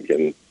 get back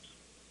and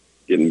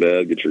get in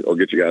bed, get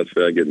your guys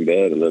fed, get in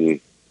bed, and then,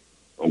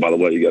 oh, by the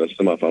way, you got a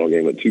semifinal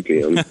game at 2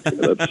 p.m.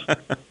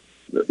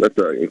 That's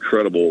an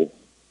incredible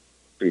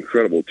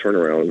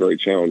turnaround, very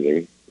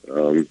challenging.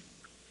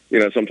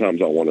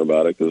 Sometimes I wonder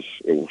about it because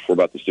if we're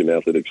about the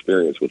student-athlete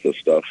experience with this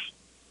stuff,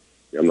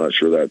 I'm not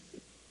sure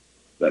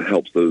that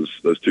helps those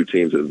 2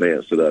 teams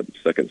advance to that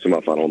second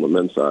semifinal on the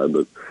men's side.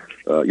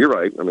 But you're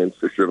right. I mean,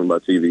 it's driven by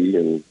TV,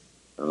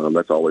 and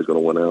that's always going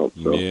to win out.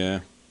 So, yeah.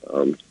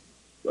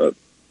 But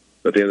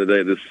at the end of the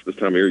day, this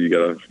time of year, you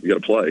gotta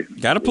play.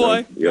 Gotta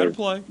play.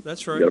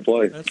 That's right. You gotta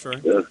play. That's right.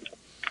 Yeah.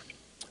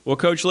 Well,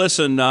 Coach,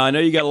 listen, I know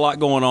you got a lot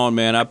going on,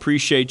 man. I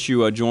appreciate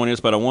you joining us,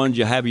 but I wanted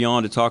to have you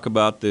on to talk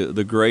about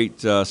the great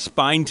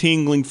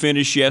spine-tingling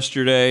finish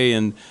yesterday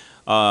and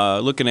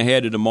looking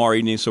ahead to tomorrow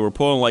evening. So we're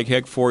pulling like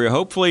heck for you.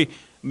 Hopefully,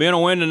 men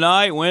will win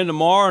tonight, win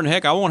tomorrow, and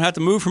heck, I won't have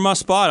to move from my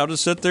spot. I'll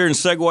just sit there and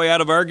segue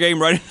out of our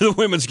game right into the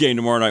women's game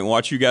tomorrow night and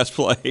watch you guys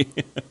play.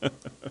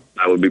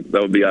 That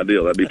would be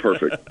ideal. That'd be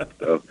perfect.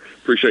 So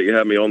appreciate you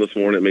having me on this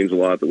morning. It means a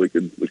lot that we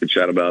could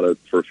chat about it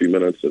for a few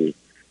minutes, and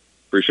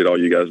appreciate all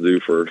you guys do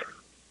for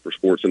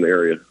sports in the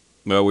area.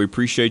 Well, we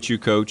appreciate you,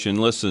 Coach. And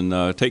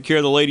listen, take care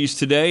of the ladies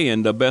today,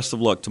 and best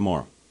of luck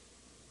tomorrow.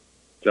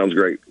 Sounds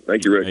great.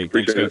 Thank you, Rick. Hey,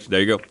 appreciate thanks, Coach.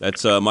 There you go.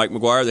 That's Mike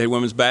McGuire, the head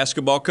women's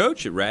basketball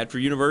coach at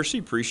Radford University.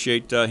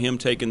 Appreciate him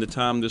taking the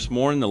time this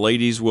morning. The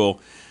ladies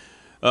will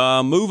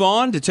move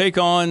on to take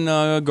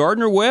on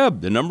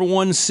Gardner-Webb, the number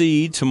 1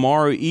 seed,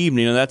 tomorrow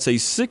evening. And that's a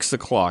 6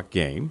 o'clock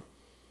game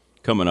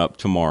coming up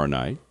tomorrow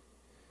night.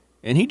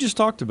 And he just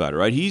talked about it,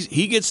 right?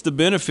 He gets the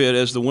benefit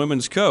as the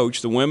women's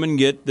coach. The women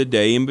get the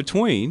day in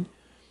between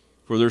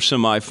for their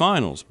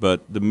semifinals,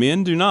 but the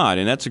men do not,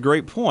 and that's a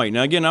great point.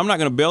 Now, again, I'm not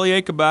going to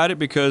bellyache about it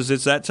because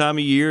it's that time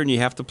of year and you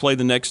have to play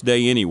the next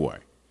day anyway.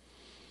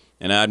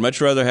 And I'd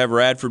much rather have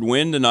Radford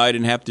win tonight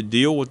and have to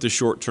deal with the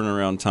short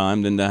turnaround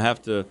time than to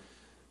have to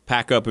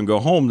pack up and go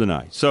home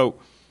tonight. So,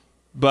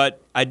 but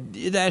I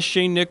did ask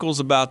Shane Nichols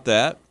about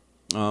that.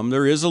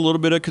 There is a little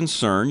bit of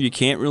concern. You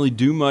can't really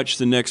do much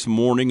the next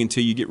morning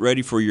until you get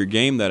ready for your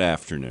game that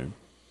afternoon.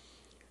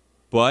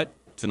 But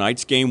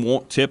tonight's game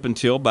won't tip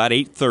until about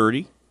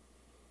 8:30.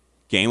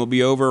 Game will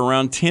be over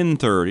around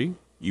 10:30.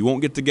 You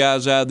won't get the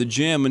guys out of the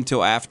gym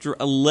until after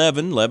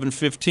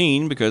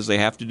 11:15 because they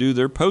have to do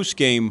their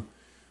post-game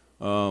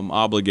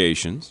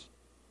obligations.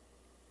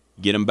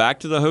 Get them back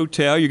to the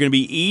hotel. You're going to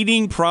be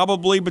eating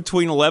probably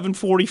between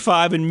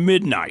 11:45 and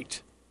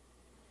midnight.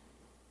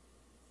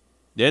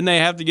 Then they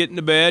have to get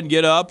into bed,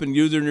 get up, and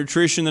do their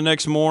nutrition the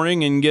next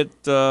morning and get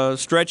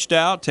stretched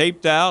out,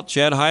 taped out.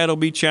 Chad Hyatt will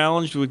be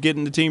challenged with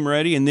getting the team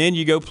ready, and then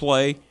you go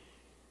play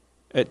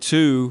at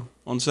 2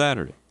 on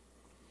Saturday.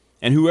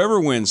 And whoever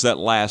wins that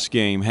last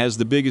game has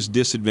the biggest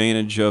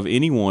disadvantage of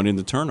anyone in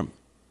the tournament.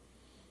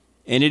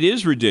 And it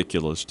is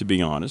ridiculous, to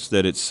be honest,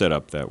 that it's set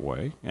up that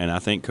way. And I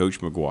think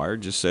Coach McGuire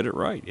just said it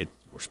right.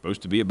 We're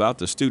supposed to be about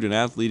the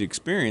student-athlete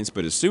experience,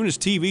 but as soon as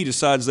TV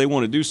decides they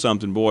want to do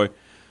something, boy,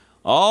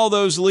 all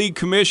those league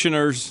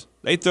commissioners,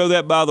 they throw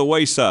that by the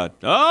wayside.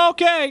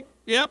 Okay,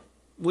 yep,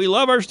 we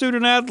love our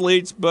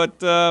student-athletes,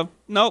 but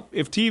nope,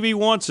 if TV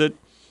wants it,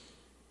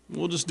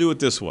 we'll just do it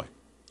this way.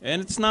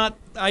 And it's not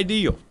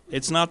ideal.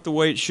 It's not the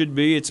way it should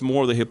be. It's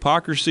more the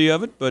hypocrisy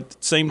of it, but at the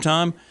same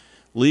time,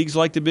 leagues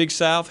like the Big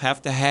South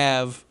have to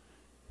have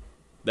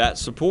that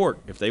support.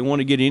 If they want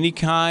to get any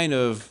kind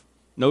of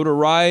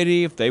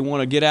notoriety, if they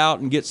want to get out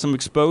and get some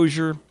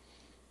exposure,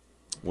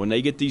 when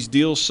they get these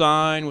deals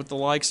signed with the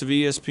likes of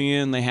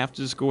ESPN, they have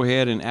to just go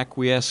ahead and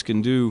acquiesce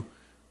and do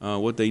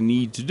what they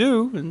need to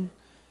do, and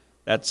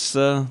that's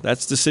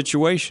the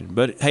situation.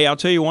 But, hey, I'll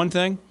tell you one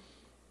thing.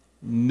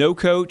 No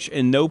coach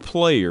and no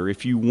player,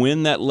 if you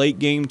win that late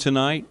game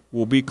tonight,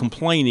 will be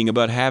complaining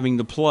about having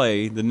to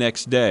play the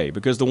next day.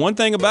 Because the one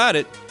thing about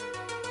it,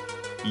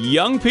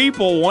 young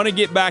people want to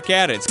get back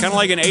at it. It's kind of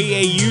like an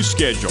AAU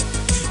schedule.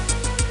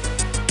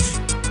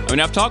 I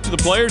mean, I've talked to the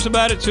players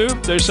about it, too.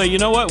 They say, you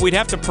know what, we'd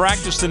have to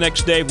practice the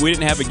next day if we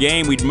didn't have a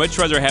game. We'd much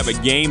rather have a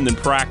game than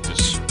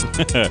practice.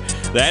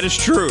 That is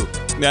true.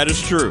 That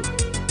is true.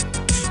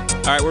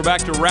 All right, we're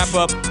back to wrap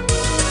up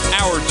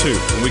hour 2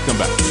 when we come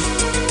back.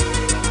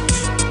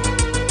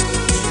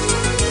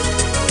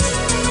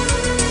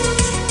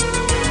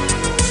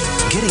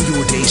 Getting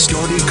your day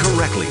started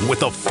correctly with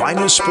the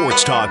finest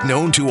sports talk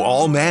known to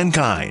all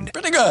mankind.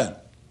 Pretty good.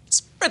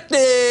 It's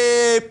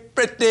pretty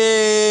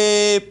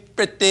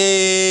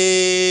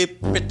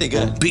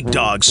good. Big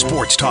Dog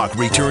Sports Talk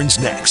returns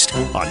next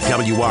on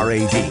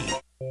WRAD.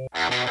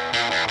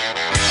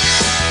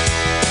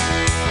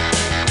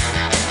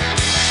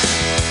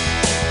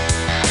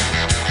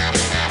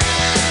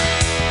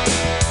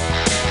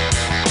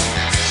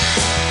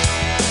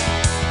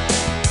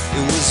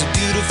 It was a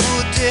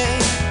beautiful day.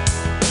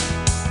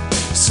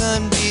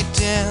 Sun beat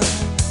down.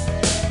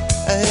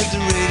 I had the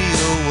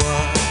radio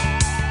on.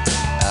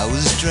 I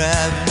was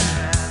driving.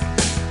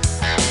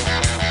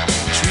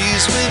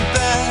 Trees went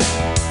by.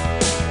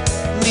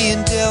 Me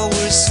and Del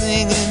were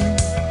singing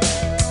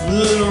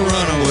Little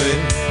Runaway.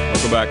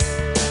 Welcome back.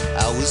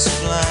 I was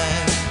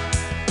flying.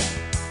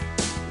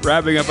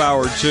 Wrapping up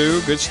hour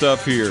 2. Good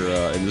stuff here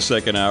in the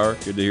second hour.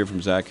 Good to hear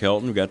from Zach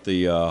Helton. We got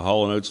the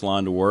Hall & Oates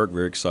line to work.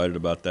 Very excited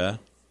about that.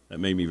 That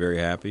made me very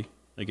happy.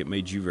 I think it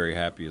made you very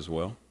happy as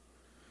well.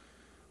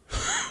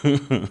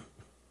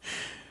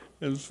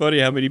 It's funny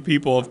how many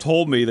people have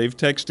told me, they've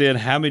texted in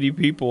how many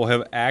people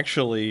have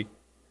actually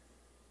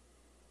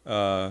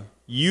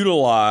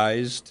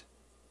utilized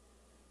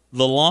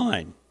the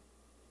line,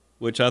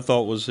 which I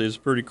thought is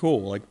pretty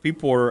cool. Like,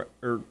 people are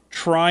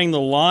trying the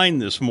line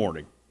this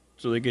morning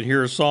so they could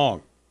hear a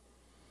song.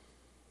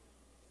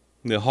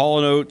 The Hall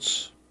 &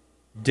 Oates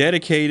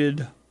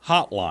dedicated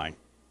hotline.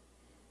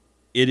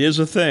 It is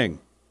a thing.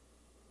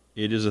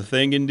 It is a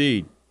thing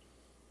indeed.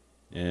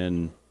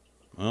 And,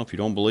 well, if you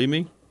don't believe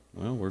me,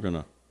 well, we're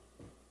gonna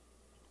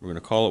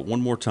call it one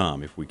more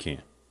time if we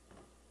can.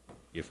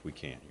 If we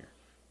can here.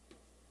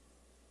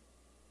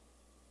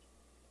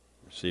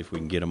 Let's see if we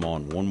can get them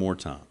on one more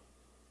time.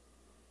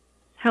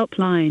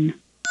 Helpline.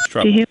 Let's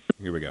try one.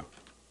 Here we go.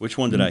 Which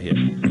one did I hit?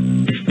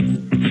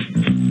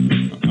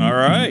 All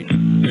right.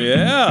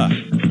 Yeah.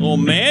 Little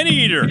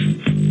man-eater.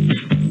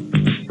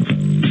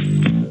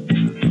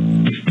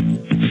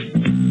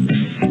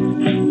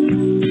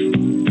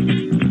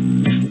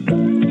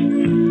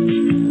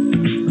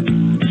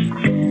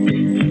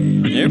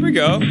 There we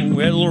go.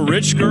 We had a little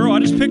rich girl.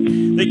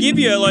 They give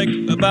you like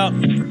about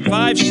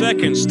 5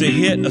 seconds to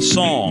hit a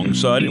song,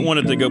 so I didn't want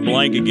it to go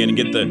blank again and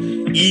get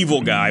the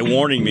evil guy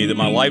warning me that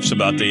my life's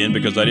about to end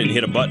because I didn't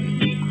hit a button.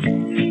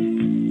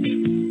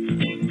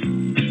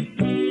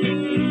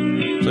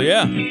 So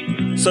yeah.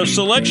 So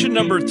selection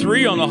number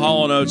 3 on the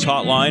Hall & Oates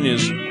hotline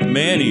is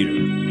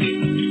Man-Eater.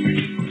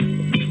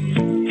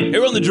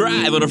 Here on the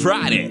drive on a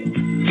Friday.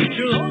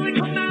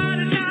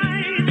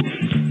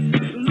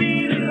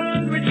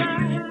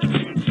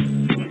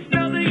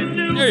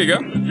 There you go.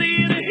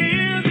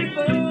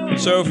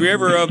 So if you're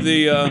ever of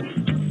the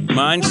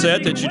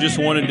mindset that you just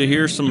wanted to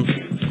hear some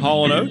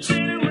Hall & Oates,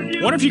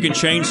 wonder if you can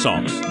change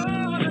songs.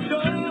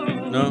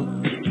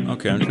 No?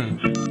 Okay, I'm trying.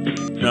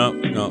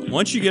 No.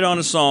 Once you get on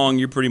a song,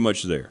 you're pretty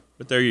much there.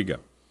 But there you go.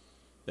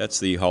 That's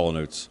the Hall &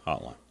 Oates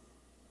hotline.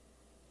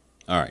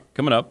 All right,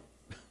 coming up.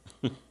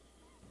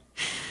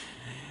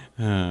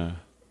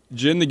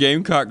 Jen, the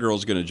Gamecock girl,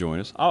 is going to join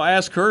us. I'll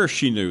ask her if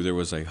she knew there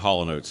was a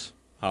Hall & Oates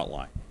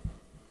hotline.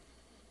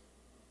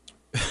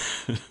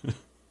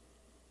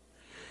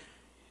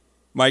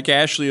 Mike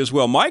Ashley as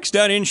well. Mike's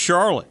down in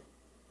Charlotte.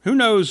 Who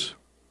knows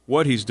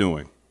what he's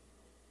doing?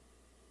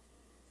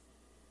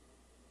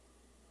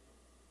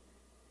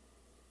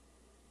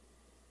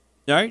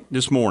 All right,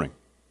 this morning.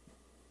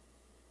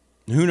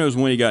 Who knows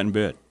when he got in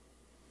bed?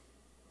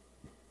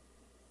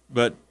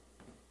 But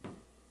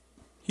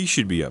he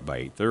should be up by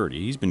 8:30.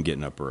 He's been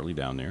getting up early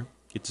down there.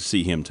 Get to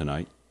see him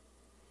tonight.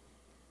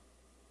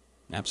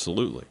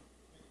 Absolutely.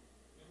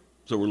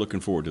 So we're looking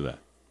forward to that.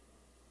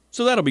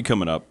 So that'll be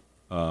coming up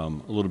a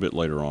little bit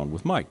later on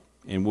with Mike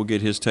and we'll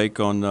get his take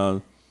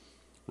on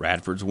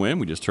Radford's win.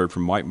 We just heard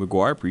from Mike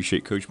McGuire.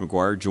 Appreciate Coach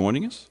McGuire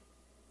joining us.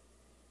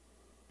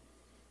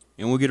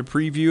 And we'll get a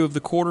preview of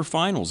the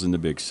quarterfinals in the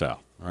Big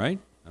South, right?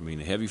 I mean,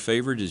 the heavy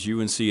favorite is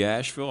UNC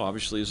Asheville,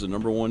 obviously is the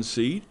number 1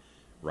 seed,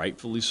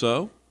 rightfully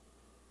so.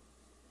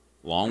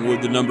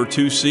 Longwood, the number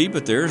 2 seed,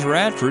 but there's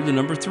Radford, the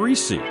number 3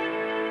 seed.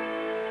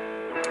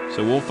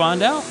 So we'll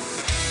find out.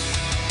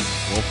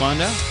 We'll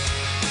find out.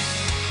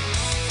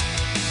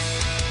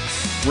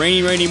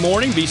 Rainy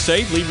morning. Be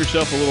safe. Leave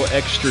yourself a little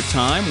extra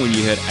time when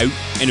you head out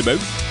and about.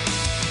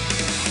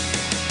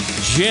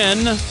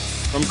 Jen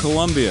from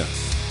Columbia,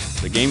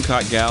 the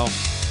Gamecock gal,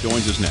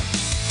 joins us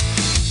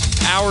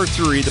next. Hour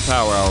 3, the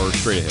Power Hour,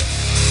 straight ahead.